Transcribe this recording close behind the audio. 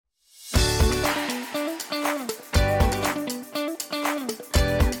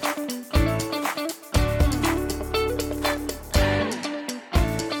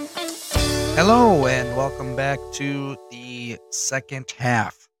Hello and welcome back to the second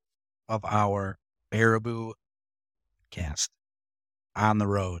half of our Baraboo cast on the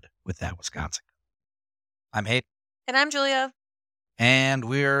road with that Wisconsin. I'm Hayden. And I'm Julia. And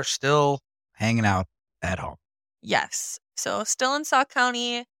we're still hanging out at home. Yes. So still in Sauk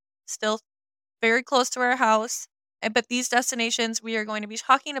County, still very close to our house. But these destinations we are going to be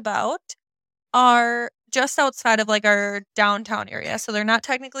talking about are just outside of like our downtown area. So they're not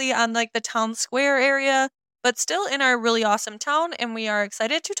technically on like the town square area, but still in our really awesome town. And we are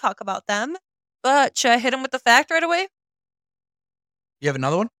excited to talk about them. But should I hit them with the fact right away? You have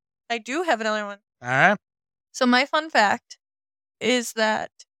another one? I do have another one. All right. So my fun fact is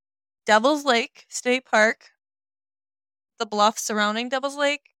that Devil's Lake State Park, the bluffs surrounding Devil's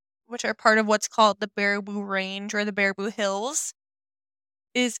Lake, which are part of what's called the Baraboo Range or the Baraboo Hills,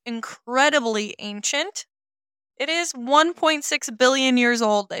 is incredibly ancient. It is 1.6 billion years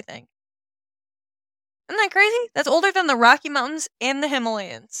old, I think. Isn't that crazy? That's older than the Rocky Mountains and the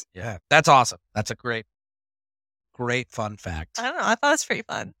Himalayas. Yeah, that's awesome. That's a great fun fact. I don't know. I thought it was pretty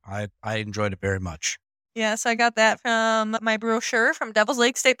fun. I enjoyed it very much. Yeah, so I got that from my brochure from Devil's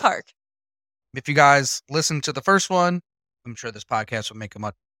Lake State Park. If you guys listened to the first one, I'm sure this podcast would make a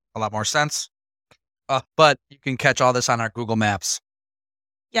lot more sense. But you can catch all this on our Google Maps.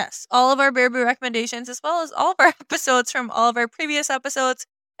 Yes, all of our Baraboo recommendations, as well as all of our episodes from all of our previous episodes,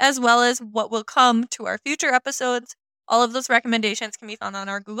 as well as what will come to our future episodes. All of those recommendations can be found on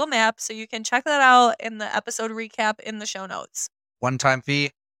our Google Maps, so you can check that out in the episode recap in the show notes. One-time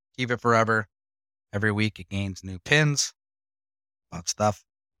fee, keep it forever. Every week it gains new pins about stuff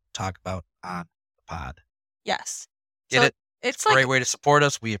talk about on the pod. Yes. Get so it? It's a like great way to support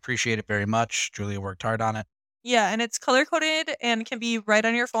us. We appreciate it very much. Julia worked hard on it. Yeah, and it's color-coded and can be right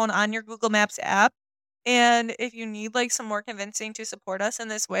on your phone on your Google Maps app. And if you need like some more convincing to support us in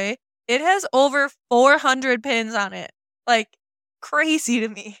this way, it has over 400 pins on it. Like, crazy to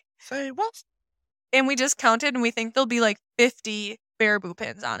me. Say what? And we just counted and we think there'll be like 50 Baraboo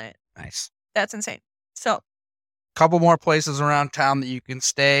pins on it. Nice. That's insane. So, couple more places around town that you can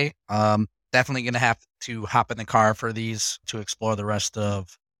stay. Definitely going to have to hop in the car for these to explore the rest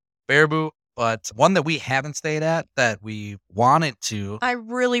of Baraboo. But one that we haven't stayed at that we wanted to. I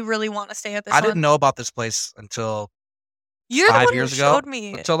really, really want to stay at this I one. didn't know about this place until You're 5 the one years who ago. showed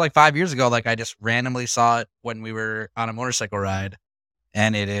me. Until like 5 years ago, like I just randomly saw it when we were on a motorcycle ride.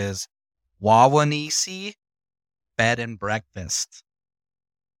 And it is Wawanisi Bed and Breakfast.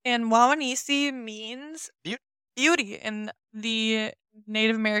 And Wawanisi means beauty in the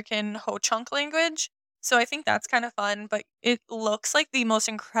Native American Ho-Chunk language. So I think that's kind of fun, but it looks like the most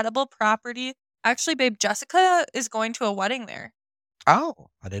incredible property. Actually, babe, Jessica is going to a wedding there.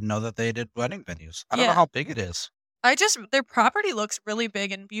 Oh, I didn't know that they did wedding venues. I don't know how big it is. Their property looks really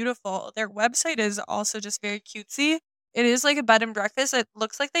big and beautiful. Their website is also just very cutesy. It is like a bed and breakfast. It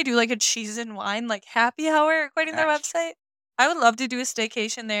looks like they do like a cheese and wine, like happy hour, according to their website. I would love to do a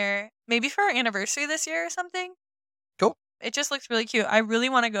staycation there, maybe for our anniversary this year or something. Cool. It just looks really cute. I really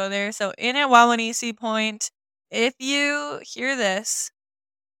want to go there. So in at Wawanisi Point, if you hear this,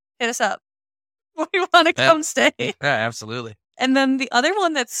 hit us up. We want to come stay. Yeah, absolutely. And then the other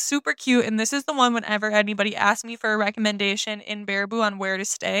one that's super cute, and this is the one whenever anybody asks me for a recommendation in Baraboo on where to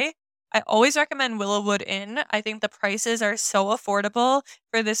stay, I always recommend Willowwood Inn. I think the prices are so affordable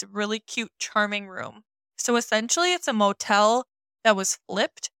for this really cute, charming room. So essentially, it's a motel that was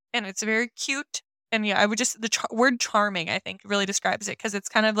flipped, and it's very cute. And yeah, the word charming, I think, really describes it, because it's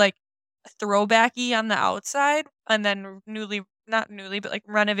kind of like throwbacky on the outside, and then not newly, but like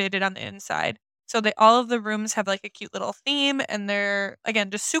renovated on the inside. So all of the rooms have like a cute little theme, and they're,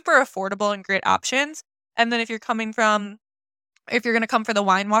 again, just super affordable and great options. And then if you're going to come for the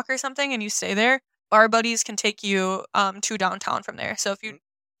wine walk or something and you stay there, Bar Buddies can take you to downtown from there. So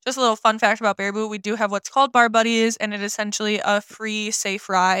just a little fun fact about Baraboo, we do have what's called Bar Buddies, and it is essentially a free, safe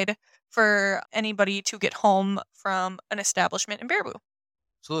ride for anybody to get home from an establishment in Baraboo.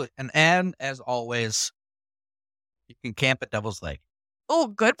 Absolutely. And as always, you can camp at Devil's Lake. Oh,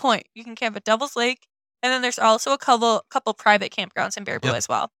 good point. You can camp at Devil's Lake. And then there's also a couple private campgrounds in Baraboo as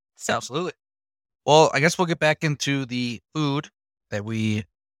well. So. Absolutely. Well, I guess we'll get back into the food that we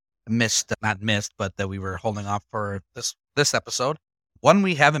not missed, but that we were holding off for this episode. One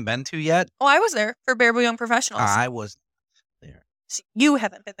we haven't been to yet. Oh, I was there for Baraboo Young Professionals. I was there. So you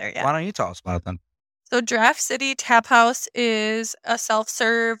haven't been there yet. Why don't you tell us about it then? So Draft City Tap House is a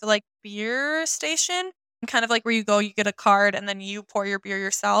self-serve like beer station. Kind of like where you go, you get a card, and then you pour your beer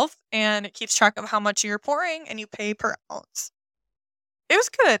yourself, and it keeps track of how much you're pouring, and you pay per ounce. It was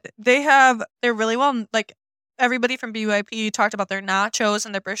good. They're really well, like, everybody from BYP talked about their nachos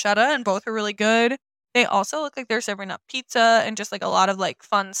and their bruschetta, and both were really good. They also look like they're serving up pizza and just like a lot of like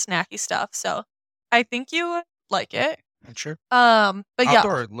fun snacky stuff. So I think you would like it. Sure. But yeah,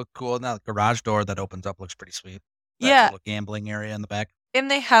 Outdoor looked cool. Now the garage door that opens up looks pretty sweet. That yeah. little gambling area in the back. And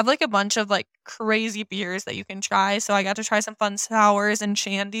they have like a bunch of like crazy beers that you can try. So I got to try some fun sours and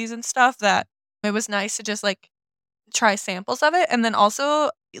shandies and stuff that it was nice to just like try samples of it. And then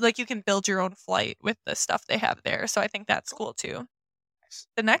also like you can build your own flight with the stuff they have there. So I think that's cool too. Nice.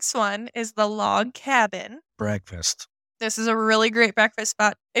 The next one is the Log Cabin. Breakfast. This is a really great breakfast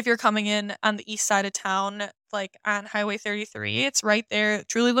spot if you're coming in on the east side of town, like on Highway 33. It's right there. It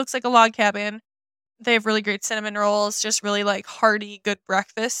truly looks like a log cabin. They have really great cinnamon rolls, just really like hearty, good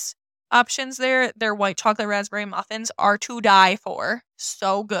breakfast options there. Their white chocolate raspberry muffins are to die for.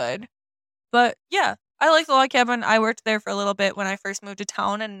 So good. But yeah, I like the log cabin. I worked there for a little bit when I first moved to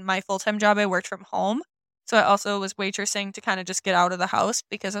town, and my full-time job, I worked from home. So I also was waitressing to kind of just get out of the house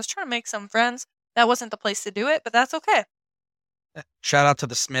because I was trying to make some friends. That wasn't the place to do it, but that's okay. Shout out to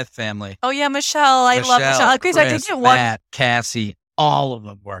the Smith family. Oh yeah, Michelle. I love Michelle. Chris, I did get one. Matt, Cassie, all of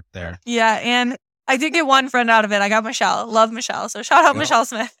them work there. Yeah, and I did get one friend out of it. I got Michelle. Love Michelle. So shout out Michelle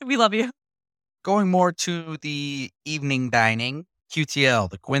Smith. We love you. Going more to the evening dining, QTL,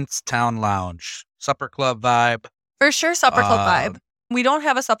 the Quintstown Lounge. Supper club vibe. For sure, supper club vibe. We don't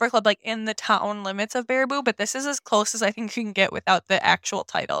have a supper club like in the town limits of Baraboo, but this is as close as I think you can get without the actual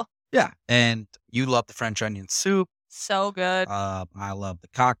title. Yeah, and you love the French onion soup. So good. I love the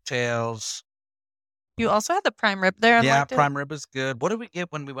cocktails. You also had the prime rib there. Yeah, prime rib is good. What did we get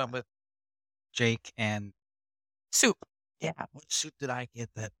when we went with Jake and soup? Yeah, what soup did I get?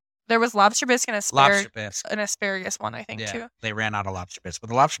 That there was lobster bisque and an asparagus one, I think, yeah, too. They ran out of lobster bisque, but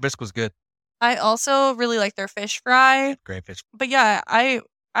the lobster bisque was good. I also really like their fish fry. Great fish. But yeah, I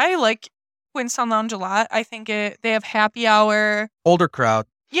like Queenstown Lounge a lot. I think they have happy hour. Older crowd.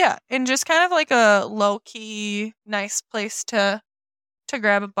 Yeah, and just kind of like a low-key, nice place to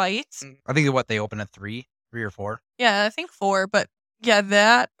grab a bite. I think they open at 3 or 4. Yeah, I think 4, but yeah,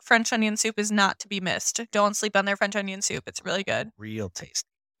 that French onion soup is not to be missed. Don't sleep on their French onion soup. It's really good. Real tasty.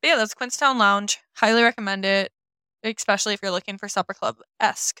 But yeah, that's Queenstown Lounge. Highly recommend it, especially if you're looking for supper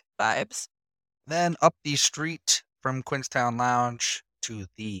club-esque vibes. Then up the street from Queenstown Lounge to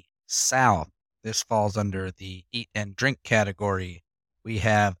the south. This falls under the eat and drink category. We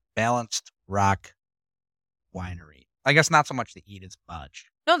have Balanced Rock Winery. I guess not so much the eat as much.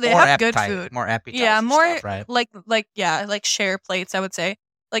 No, they have good food. More appetizing yeah, more stuff, right? like share plates, I would say.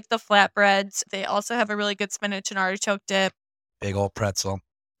 Like the flatbreads. They also have a really good spinach and artichoke dip. Big old pretzel,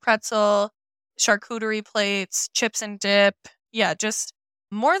 charcuterie plates, chips and dip. Yeah, just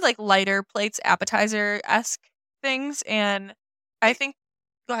more like lighter plates, appetizer-esque things. And I think,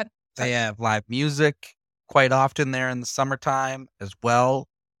 go ahead. They have live music quite often there in the summertime as well.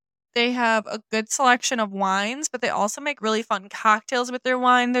 They have a good selection of wines, but they also make really fun cocktails with their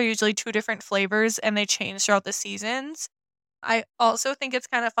wine. They're usually 2 different flavors, and they change throughout the seasons. I also think it's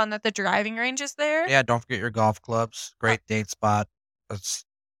kind of fun that the driving range is there. Yeah, don't forget your golf clubs. Great date spot. It's,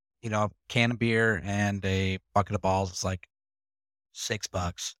 a can of beer and a bucket of balls. It's like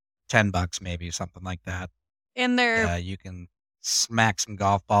 $6, $10 maybe, something like that. And you can smack some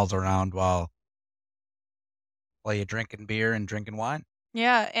golf balls around while you're drinking beer and drinking wine.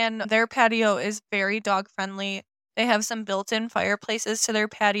 Yeah, and their patio is very dog friendly. They have some built-in fireplaces to their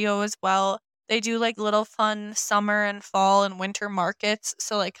patio as well. They do like little fun summer and fall and winter markets.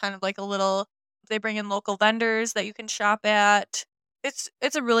 So like kind of like they bring in local vendors that you can shop at. It's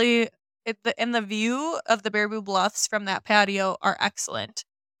a really, and the view of the Baraboo Bluffs from that patio are excellent.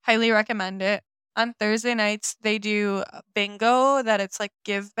 Highly recommend it. On Thursday nights, they do bingo, that it's like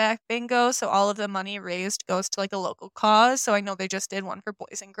give back bingo. So all of the money raised goes to like a local cause. So I know they just did one for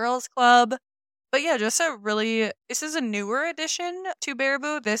Boys and Girls Club. But yeah, this is a newer addition to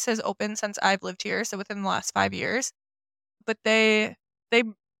Baraboo. This has opened since I've lived here, so within the last 5 years. But they're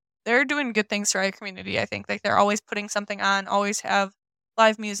doing good things for our community, I think. Like they're always putting something on, always have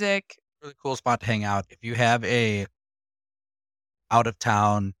live music. Really cool spot to hang out. If you have a out of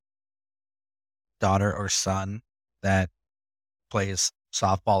town daughter or son that plays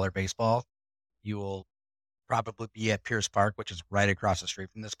softball or baseball, you will probably be at Pierce Park, which is right across the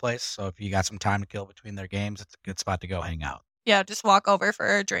street from this place. So if you got some time to kill between their games, it's a good spot to go hang out. Yeah, just walk over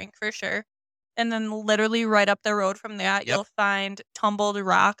for a drink for sure. And then literally right up the road from that, you'll find Tumbled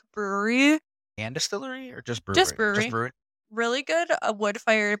Rock Brewery. And distillery or just brewery? Just brewery. Really good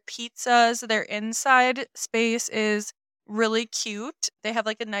wood-fired pizzas. Their inside space is really cute. They have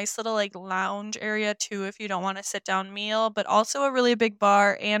like a nice little like lounge area too if you don't want a sit-down meal, but also a really big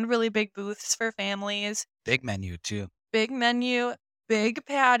bar and really big booths for families. Big menu, too. Big menu, big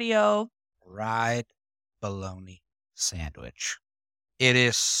patio. Fried bologna sandwich. It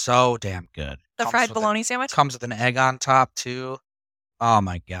is so damn good. The fried bologna sandwich? Comes with an egg on top, too. Oh,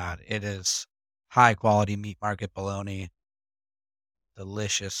 my God. It is high-quality meat market bologna.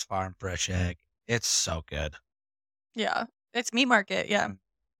 Delicious farm fresh egg. It's so good. Yeah. It's meat market, yeah.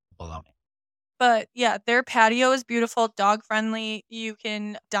 Bologna. But yeah, their patio is beautiful, dog friendly. You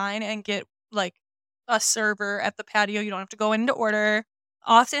can dine and get like a server at the patio. You don't have to go in to order.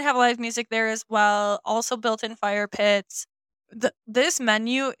 Often have live music there as well. Also built in fire pits. This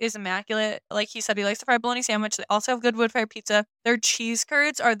menu is immaculate. Like he said, he likes the fried bologna sandwich. They also have good wood fired pizza. Their cheese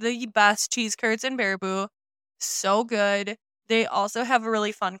curds are the best cheese curds in Baraboo. So good. They also have a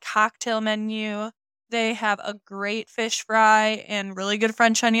really fun cocktail menu. They have a great fish fry and really good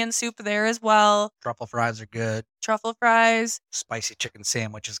French onion soup there as well. Truffle fries are good. Truffle fries. Spicy chicken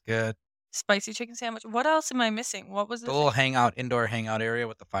sandwich is good. Spicy chicken sandwich. What else am I missing? What was The the little indoor hangout area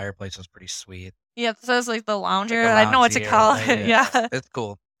with the fireplace is pretty sweet. Yeah, so it's like the lounge Like area. a I don't know what lounge to call area. it. Yeah. It's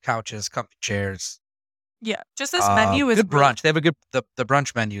cool. Couches, comfy chairs. Yeah. Just this menu is good brunch. They have a good the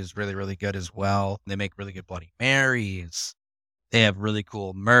brunch menu is really, really good as well. They make really good Bloody Marys. They have really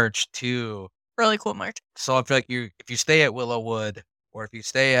cool merch too. Really cool merch. So I feel like if you stay at Willowwood or if you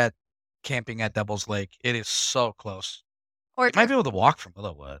stay at camping at Devil's Lake, it is so close. Or you might be able to walk from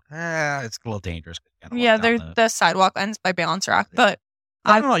Willowwood. It's a little dangerous. Yeah, the sidewalk ends by Balance Rock, but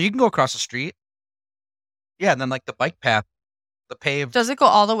no, you can go across the street. Yeah, and then like the bike path, the paved. Does it go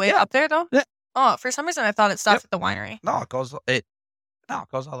all the way up there though? Yeah. Oh, for some reason I thought it stopped at the winery. No, it goes all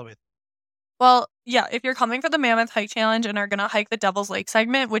the way. Well, yeah, if you're coming for the Mammoth Hike Challenge and are going to hike the Devil's Lake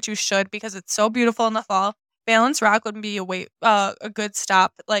segment, which you should because it's so beautiful in the fall, Balance Rock would be a good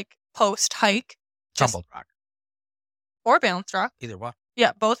stop, like post hike. Tumbled Rock. Or Balance Rock. Either one.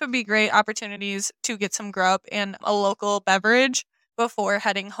 Yeah, both would be great opportunities to get some grub and a local beverage before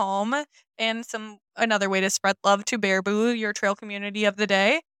heading home, and another way to spread love to Baraboo, your trail community of the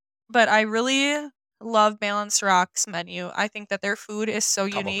day. But I really love Balance Rock's menu. I think that their food is so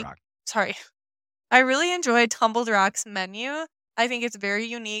unique. Rock. Sorry. I really enjoyed Tumbled Rock's menu. I think it's very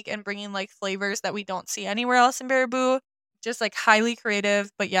unique and bringing like flavors that we don't see anywhere else in Baraboo. Just like highly creative.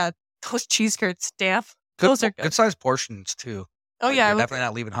 But yeah, those cheese curds, damn. Those are good. Good sized portions too. Oh yeah, you're definitely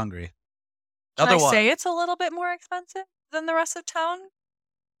not leaving hungry. Can I say it's a little bit more expensive than the rest of town?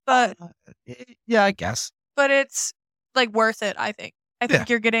 But yeah, I guess. But it's like worth it, I think. I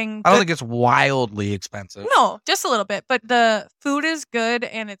think you're getting I don't think it's wildly expensive. No, just a little bit. But the food is good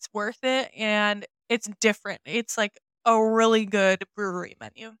and it's worth it and it's different. It's like a really good brewery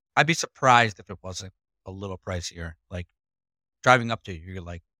menu. I'd be surprised if it wasn't a little pricier. Like driving up to you're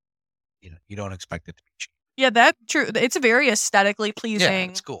like, you don't expect it to be cheap. Yeah, that's true. It's a very aesthetically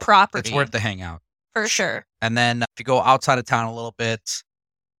pleasing property. It's worth the hangout. For sure. And then if you go outside of town a little bit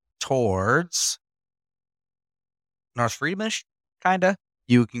towards North Freedom-ish, kind of,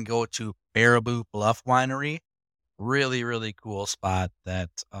 you can go to Baraboo Bluff Winery. Really, really cool spot that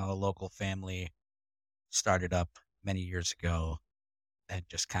a local family started up many years ago and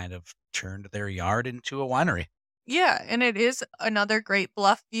just kind of turned their yard into a winery. Yeah, and it is another great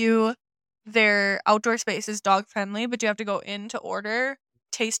bluff view. Their outdoor space is dog friendly, but you have to go in to order.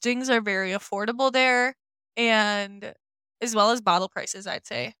 Tastings are very affordable there, and as well as bottle prices, I'd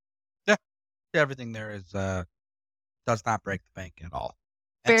say. Yeah, everything there is does not break the bank at all.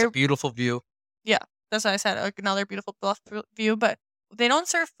 It's a beautiful view. Yeah, that's what I said. Like another beautiful bluff view, but they don't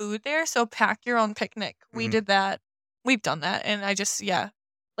serve food there, so pack your own picnic. We did that. We've done that, and I just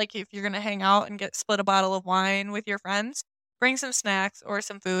like if you're gonna hang out and split a bottle of wine with your friends, bring some snacks or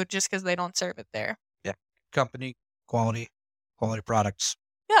some food just because they don't serve it there. Yeah, company, quality products.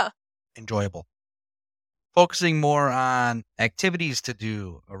 Yeah, enjoyable. Focusing more on activities to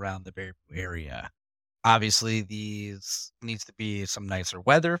do around the Baraboo area. Obviously, these needs to be some nicer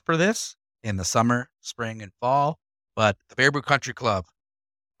weather for this in the summer, spring, and fall. But the Baraboo Country Club,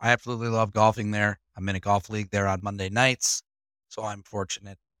 I absolutely love golfing there. I'm in a golf league there on Monday nights, so I'm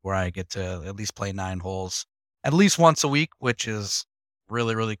fortunate where I get to at least play 9 holes at least once a week, which is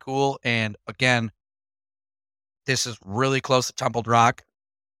really, really cool. And again, this is really close to Tumbled Rock,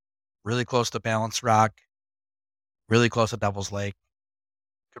 really close to Balance Rock, really close to Devil's Lake.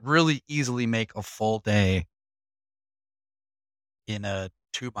 Could really easily make a full day in a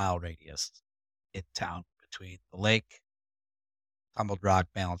 2-mile radius in town between the lake, Tumbled Rock,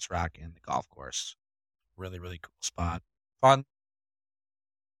 Balance Rock, and the golf course. Really, really cool spot. Fun,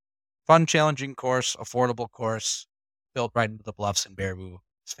 challenging course, affordable course, built right into the bluffs in Baraboo.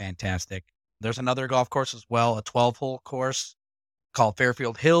 It's fantastic. There's another golf course as well, a 12-hole course called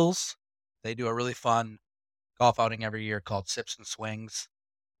Fairfield Hills. They do a really fun golf outing every year called Sips and Swings.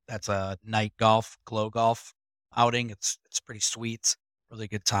 That's a night golf, glow golf outing. It's pretty sweet. Really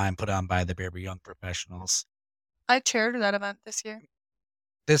good time put on by the Baraboo Young Professionals. I chaired that event this year.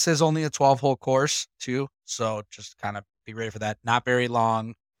 This is only a 12-hole course, too, so just kind of be ready for that. Not very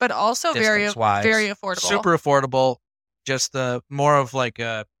long. But also very affordable. Super affordable. Just more of like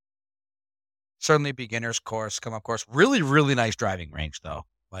a certainly beginner's course, come-up course. Really, really nice driving range, though.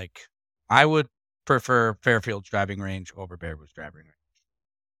 Like, I would prefer Fairfield's driving range over Baraboo's driving range.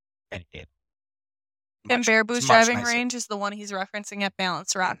 Any day. And Baraboo's driving range is the one he's referencing at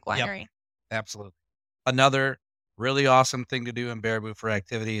Balance Rock Winery. Yep, absolutely. Another really awesome thing to do in Baraboo for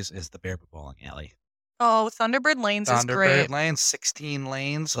activities is the Baraboo Bowling Alley. Oh, Thunderbird Lanes is great. Thunderbird Lanes, 16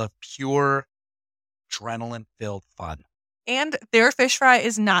 lanes of pure adrenaline-filled fun. And their fish fry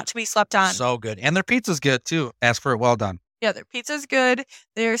is not to be slept on. So good. And their pizza's good, too. Ask for it well done. Yeah, their pizza's good.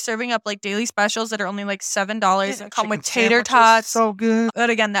 They're serving up like daily specials that are only like $7 and come with tater tots. So good.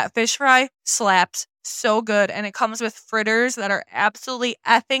 But again, that fish fry slaps so good. And it comes with fritters that are absolutely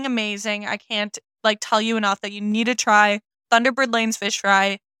effing amazing. I can't like tell you enough that you need to try Thunderbird Lane's fish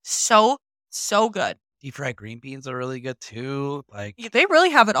fry. So good. Deep fried green beans are really good too. Like they really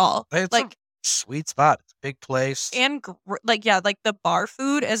have it all. It's like a sweet spot. It's a big place. And like the bar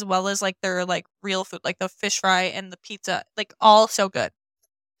food as well as like their like real food, like the fish fry and the pizza, like all so good.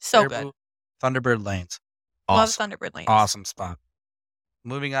 So good. Thunderbird Lanes. Awesome. Love Thunderbird Lanes. Awesome spot.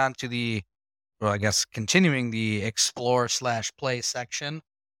 Moving on to continuing the explore/play section.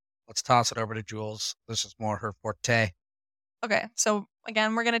 Let's toss it over to Jules. This is more her forte. Okay, so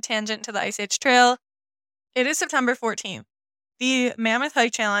again, we're going to tangent to the Ice Age Trail. It is September 14th. The Mammoth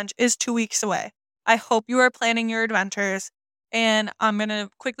Hike Challenge is 2 weeks away. I hope you are planning your adventures, and I'm going to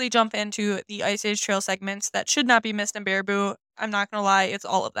quickly jump into the Ice Age Trail segments that should not be missed in Baraboo. I'm not going to lie, it's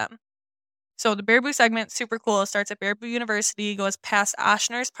all of them. So the Baraboo segment, super cool. It starts at Baraboo University, goes past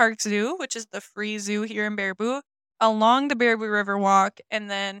Ochsner's Park Zoo, which is the free zoo here in Baraboo, along the Baraboo River Walk, and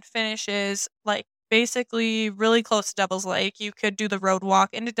then finishes like basically really close to Devil's Lake. You could do the road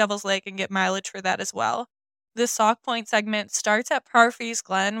walk into Devil's Lake and get mileage for that as well. The Sauk Point segment starts at Parfees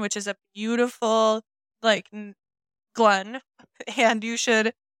Glen, which is a beautiful like glen, and you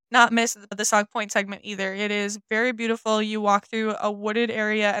should not miss the Sauk Point segment either. It is very beautiful. You walk through a wooded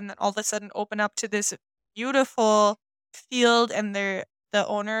area and then all of a sudden open up to this beautiful field, and the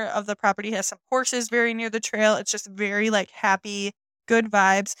owner of the property has some horses very near the trail. It's just very like happy, good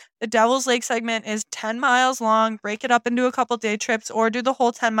vibes. The Devil's Lake segment is 10 miles long. Break it up into a couple day trips or do the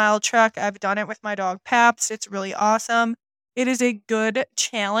whole 10-mile trek. I've done it with my dog Paps. It's really awesome. It is a good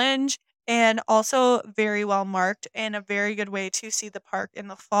challenge and also very well marked and a very good way to see the park in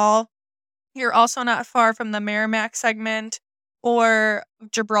the fall. You're also not far from the Merrimack segment or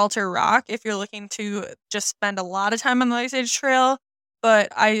Gibraltar Rock if you're looking to just spend a lot of time on the Ice Age Trail. But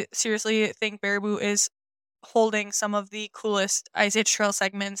I seriously think Baraboo is holding some of the coolest Ice Age Trail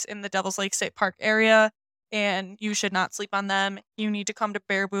segments in the Devil's Lake State Park area, and you should not sleep on them. You need to come to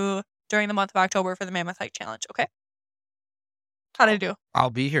Baraboo during the month of October for the Mammoth Hike Challenge, okay? How'd I do? I'll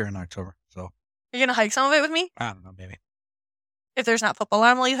be here in October, so. You're going to hike some of it with me? I don't know, maybe. If there's not football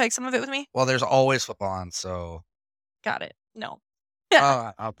on, will you hike some of it with me? Well, there's always football on, so. Got it. No.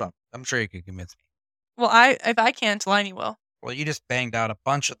 I'm sure you could convince me. Well, if I can't, Liney will. Well, you just banged out a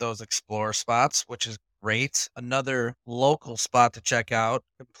bunch of those Explorer spots, which is great. Another local spot to check out,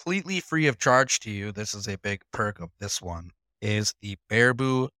 completely free of charge to you. This is a big perk of this one, is the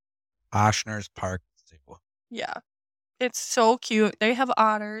Baraboo Ochsner's Park Zoo. Yeah. It's so cute. They have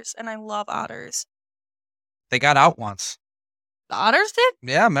otters, and I love otters. They got out once. The otters did?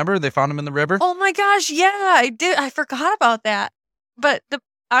 Yeah, remember they found them in the river? Oh my gosh, yeah, I did. I forgot about that. But the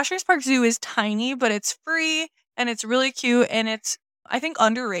Ochsner's Park Zoo is tiny, but it's free, and it's really cute, and it's, I think,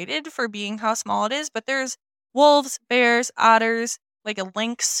 underrated for being how small it is. But there's wolves, bears, otters, like a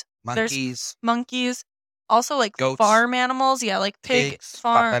lynx. Monkeys. There's monkeys. Also, like goats, farm animals. Yeah, like pigs,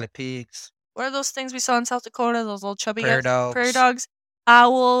 farm. pot-bellied pigs. What are those things we saw in South Dakota? Those little chubby Prairie guys? dogs. Prairie dogs.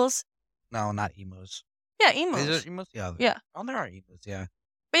 Owls. No, not emus. Yeah, emus. Is it emus? Yeah. Yeah. Oh, there are emus, yeah.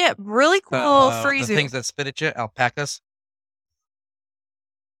 But yeah, really cool free the zoo. things that spit at you, alpacas.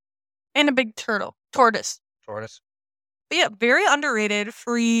 And a big tortoise. Tortoise. But yeah, very underrated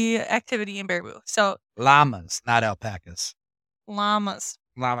free activity in Baraboo. So llamas, not alpacas. Llamas.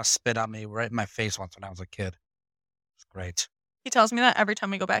 Llama spit on me right in my face once when I was a kid. It's great. He tells me that every time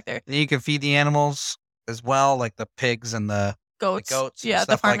we go back there. And you can feed the animals as well, like the pigs and the goats. Yeah,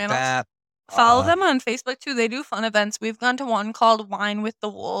 the farm like animals. That. Follow them on Facebook too. They do fun events. We've gone to one called Wine with the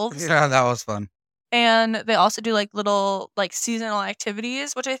Wolves. Yeah, that was fun. And they also do like little like seasonal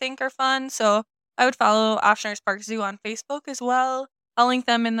activities, which I think are fun. So I would follow Ochsner's Park Zoo on Facebook as well. I'll link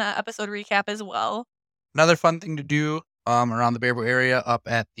them in the episode recap as well. Another fun thing to do around the Baraboo area up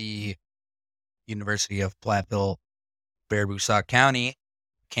at the University of Platteville, Baraboo Sauk County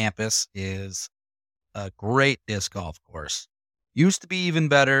campus is a great disc golf course. Used to be even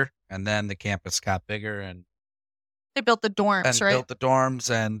better, and then the campus got bigger and They built the dorms, right? built the dorms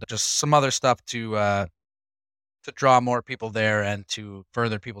and just some other stuff to draw more people there and to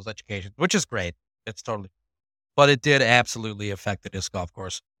further people's education, which is great. It's totally, but it did absolutely affect the disc golf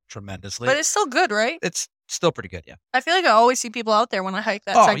course tremendously. But it's still good, right? It's still pretty good, yeah. I feel like I always see people out there when I hike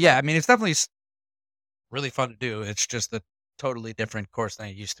that Oh, segment. yeah. I mean, it's definitely really fun to do. It's just a totally different course than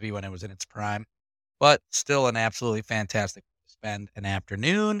it used to be when it was in its prime, but still an absolutely fantastic way to spend an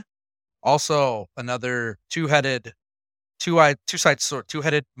afternoon. Also, another two-headed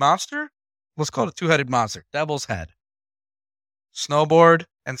monster. Let's call it a two-headed monster. Devil's Head. Snowboard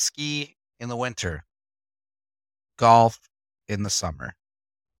and ski in the winter. Golf in the summer.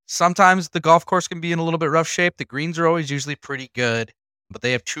 Sometimes the golf course can be in a little bit rough shape. The greens are always usually pretty good, but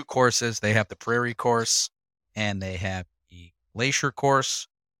they have two courses. They have the Prairie course and they have the Glacier course.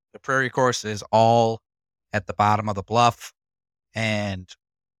 The Prairie course is all at the bottom of the bluff and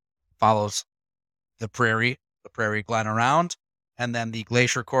follows the Prairie Glen around. And then the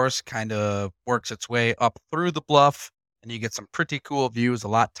Glacier course kind of works its way up through the bluff and you get some pretty cool views, a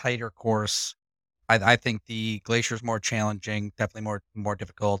lot tighter course. I think the Glacier is more challenging, definitely more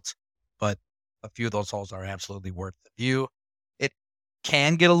difficult, but a few of those holes are absolutely worth the view. It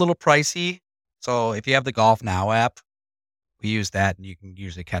can get a little pricey, so if you have the Golf Now app, we use that, and you can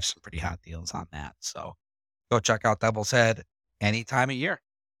usually catch some pretty hot deals on that. So go check out Devil's Head any time of year.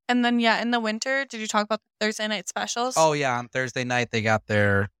 And then, yeah, in the winter, did you talk about the Thursday night specials? Oh, yeah, on Thursday night, they got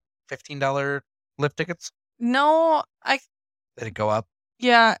their $15 lift tickets. No, Did it go up?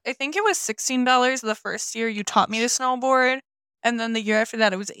 Yeah, I think it was $16 the first year you taught me to snowboard. And then the year after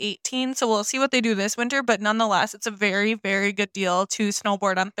that, it was $18. So we'll see what they do this winter. But nonetheless, it's a very, very good deal to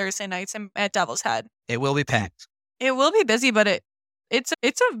snowboard on Thursday nights at Devil's Head. It will be packed. It will be busy, but it's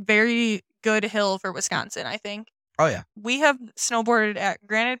a very good hill for Wisconsin, I think. Oh, yeah. We have snowboarded at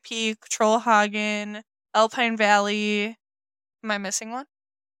Granite Peak, Trollhagen, Alpine Valley. Am I missing one?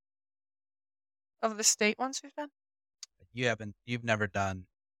 Of the state ones we've done? You've never done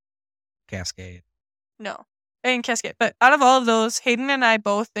Cascade. No. In Cascade. But out of all of those, Hayden and I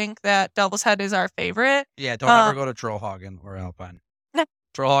both think that Devil's Head is our favorite. Yeah, don't ever go to Trollhagen or Alpine.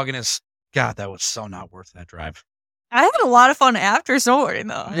 Trollhagen is, God, that was so not worth that drive. I had a lot of fun after snowboarding,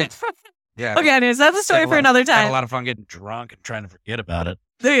 though. Yeah. Okay, anyways, that's a story for another time. I had a lot of fun getting drunk and trying to forget about it.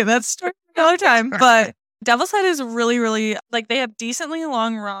 Yeah, that's a story for another time. But Devil's Head is really, really, like, they have decently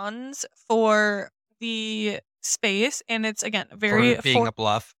long runs for the space, and it's, again, very for being a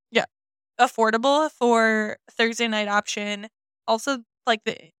bluff. Yeah, affordable for Thursday night option. Also, like,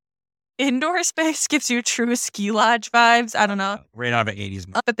 the indoor space gives you true ski lodge vibes. I don't know. Right out of the 80s.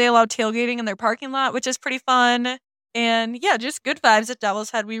 But they allow tailgating in their parking lot, which is pretty fun. And yeah, just good vibes at Devil's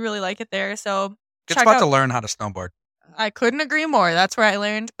Head. We really like it there. So good spot to learn how to snowboard. I couldn't agree more. That's where I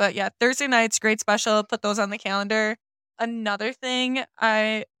learned. But yeah, Thursday nights, great special. Put those on the calendar. Another thing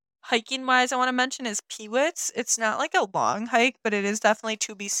hiking wise I want to mention is Peewits. It's not like a long hike, but it is definitely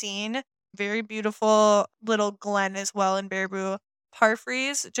to be seen. Very beautiful little glen as well in Baraboo.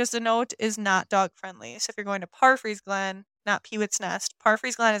 Parfreeze, just a note, is not dog friendly. So if you're going to Parfreeze Glen, not Peewits Nest,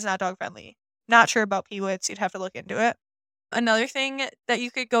 Parfreeze Glen is not dog friendly. Not sure about Peewits. You'd have to look into it. Another thing that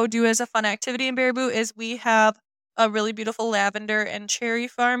you could go do as a fun activity in Baraboo is we have a really beautiful lavender and cherry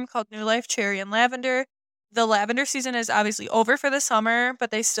farm called New Life Cherry and Lavender. The lavender season is obviously over for the summer,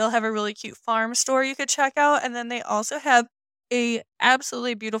 but they still have a really cute farm store you could check out. And then they also have a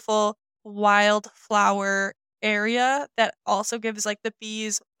absolutely beautiful wildflower area that also gives like the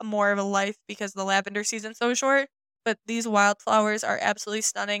bees more of a life because the lavender season's so short. But these wildflowers are absolutely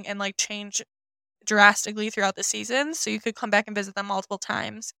stunning and like change drastically throughout the season. So you could come back and visit them multiple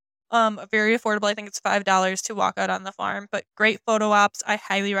times. Very affordable. I think it's $5 to walk out on the farm, but great photo ops. I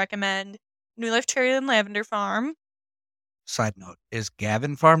highly recommend New Life Cherry and Lavender Farm. Side note, is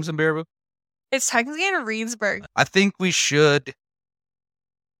Gavin Farms in Baraboo? It's technically in Reedsburg. I think we should.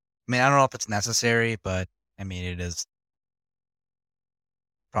 I mean, I don't know if it's necessary, but I mean, it is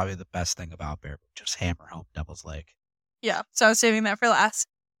probably the best thing about Baraboo. Just hammer home Devil's Lake. Yeah, so I was saving that for last.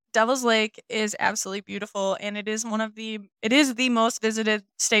 Devil's Lake is absolutely beautiful, and it is the most visited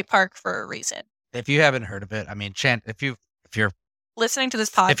state park for a reason. If you haven't heard of it, I mean, if you're listening to this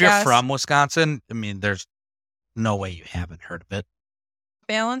podcast, if you're from Wisconsin, I mean, there's no way you haven't heard of it.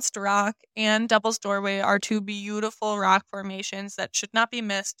 Balanced Rock and Devil's Doorway are two beautiful rock formations that should not be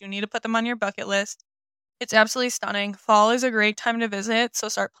missed. You need to put them on your bucket list. It's absolutely stunning. Fall is a great time to visit, so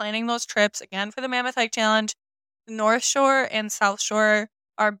start planning those trips. Again, for the Mammoth Hike Challenge, North Shore and South Shore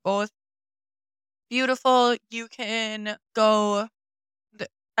are both beautiful. You can go,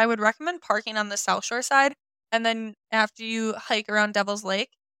 I would recommend parking on the South Shore side, and then after you hike around Devil's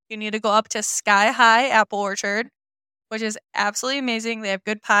Lake, you need to go up to Sky High Apple Orchard, which is absolutely amazing. They have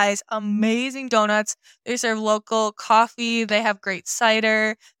good pies, amazing donuts. They serve local coffee. They have great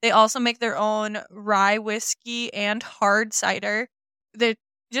cider. They also make their own rye whiskey and hard cider. They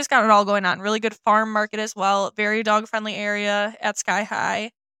just got it all going on. Really good farm market as well. Very dog-friendly area at Sky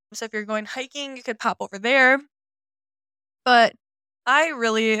High. So if you're going hiking, you could pop over there. But I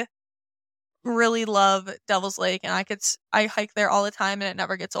really, really love Devil's Lake, and I hike there all the time, and it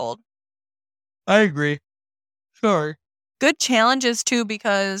never gets old. I agree. Sure. Good challenges too,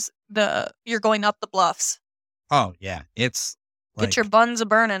 because you're going up the bluffs. Oh yeah, it's like, Get your buns a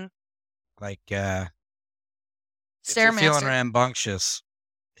burning. like if you're feeling Stairmaster. rambunctious,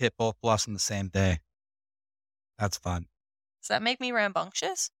 hit both bluffs in the same day. That's fun. Does that make me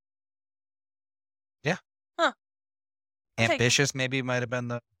rambunctious? Yeah. Huh. Okay. Ambitious maybe might have been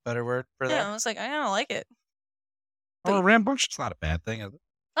the better word for Yeah, that. I was like, I don't like it. Or rambunctious not a bad thing, is it?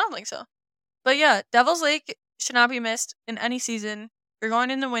 I don't think so. But yeah, Devil's Lake should not be missed in any season. If you're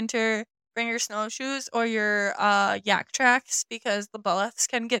going in the winter, bring your snowshoes or your yak tracks because the bluffs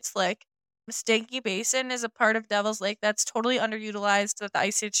can get slick. Stanky Basin is a part of Devil's Lake that's totally underutilized that the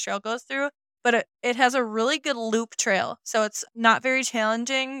Ice Age Trail goes through, but it has a really good loop trail. So it's not very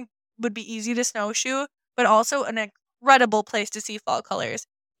challenging, would be easy to snowshoe, but also an incredible place to see fall colors.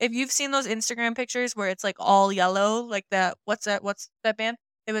 If you've seen those Instagram pictures where it's like all yellow, like that, what's that band?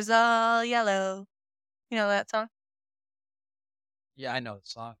 It was all yellow. You know that song? Yeah, I know the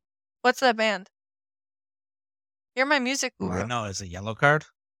song. What's that band? You're my music Ooh, guru. I know. Is it Yellow Card?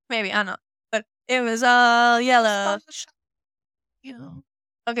 Maybe, I don't know. But it was all yellow.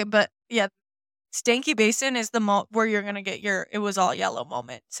 Okay, but yeah, Stanky Basin is the where you're going to get your it was all yellow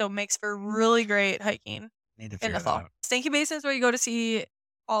moment. So it makes for really great hiking Need to in figure the that fall. out. Stanky Basin is where you go to see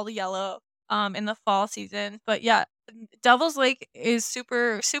all the yellow in the fall season. But yeah, Devil's Lake is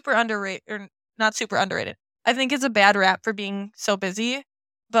super underrated, or not super underrated. I think it's a bad rap for being so busy,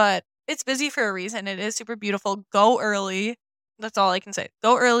 but it's busy for a reason. It is super beautiful. Go early. That's all I can say.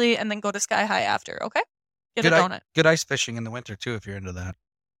 Go early and then go to Sky High after, okay? Get a donut. Good ice fishing in the winter too, if you're into that.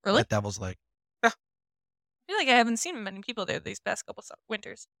 Really? At Devil's Lake. I feel like I haven't seen many people there these past couple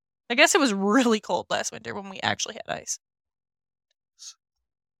winters. I guess it was really cold last winter when we actually had ice.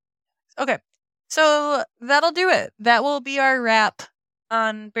 Okay, so that'll do it. That will be our wrap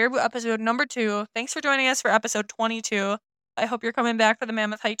on Baraboo episode number 2. Thanks for joining us for episode 22. I hope you're coming back for the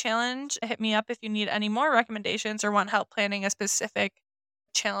Mammoth Hike Challenge. Hit me up if you need any more recommendations or want help planning a specific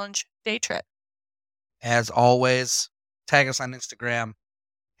challenge day trip. As always, tag us on Instagram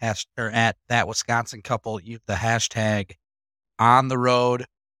at that Wisconsin couple. Use the hashtag on the road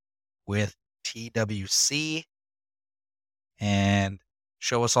with TWC and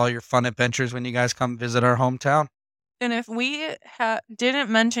show us all your fun adventures when you guys come visit our hometown. And if we didn't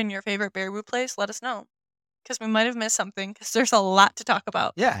mention your favorite Baraboo place, let us know because we might have missed something because there's a lot to talk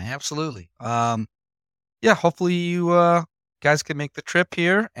about. Yeah, absolutely. Yeah, hopefully you guys can make the trip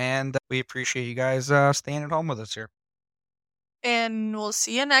here, and we appreciate you guys staying at home with us here. And we'll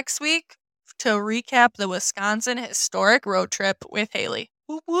see you next week to recap the Wisconsin historic road trip with Haley.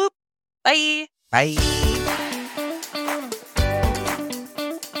 Whoop whoop. Bye. Bye.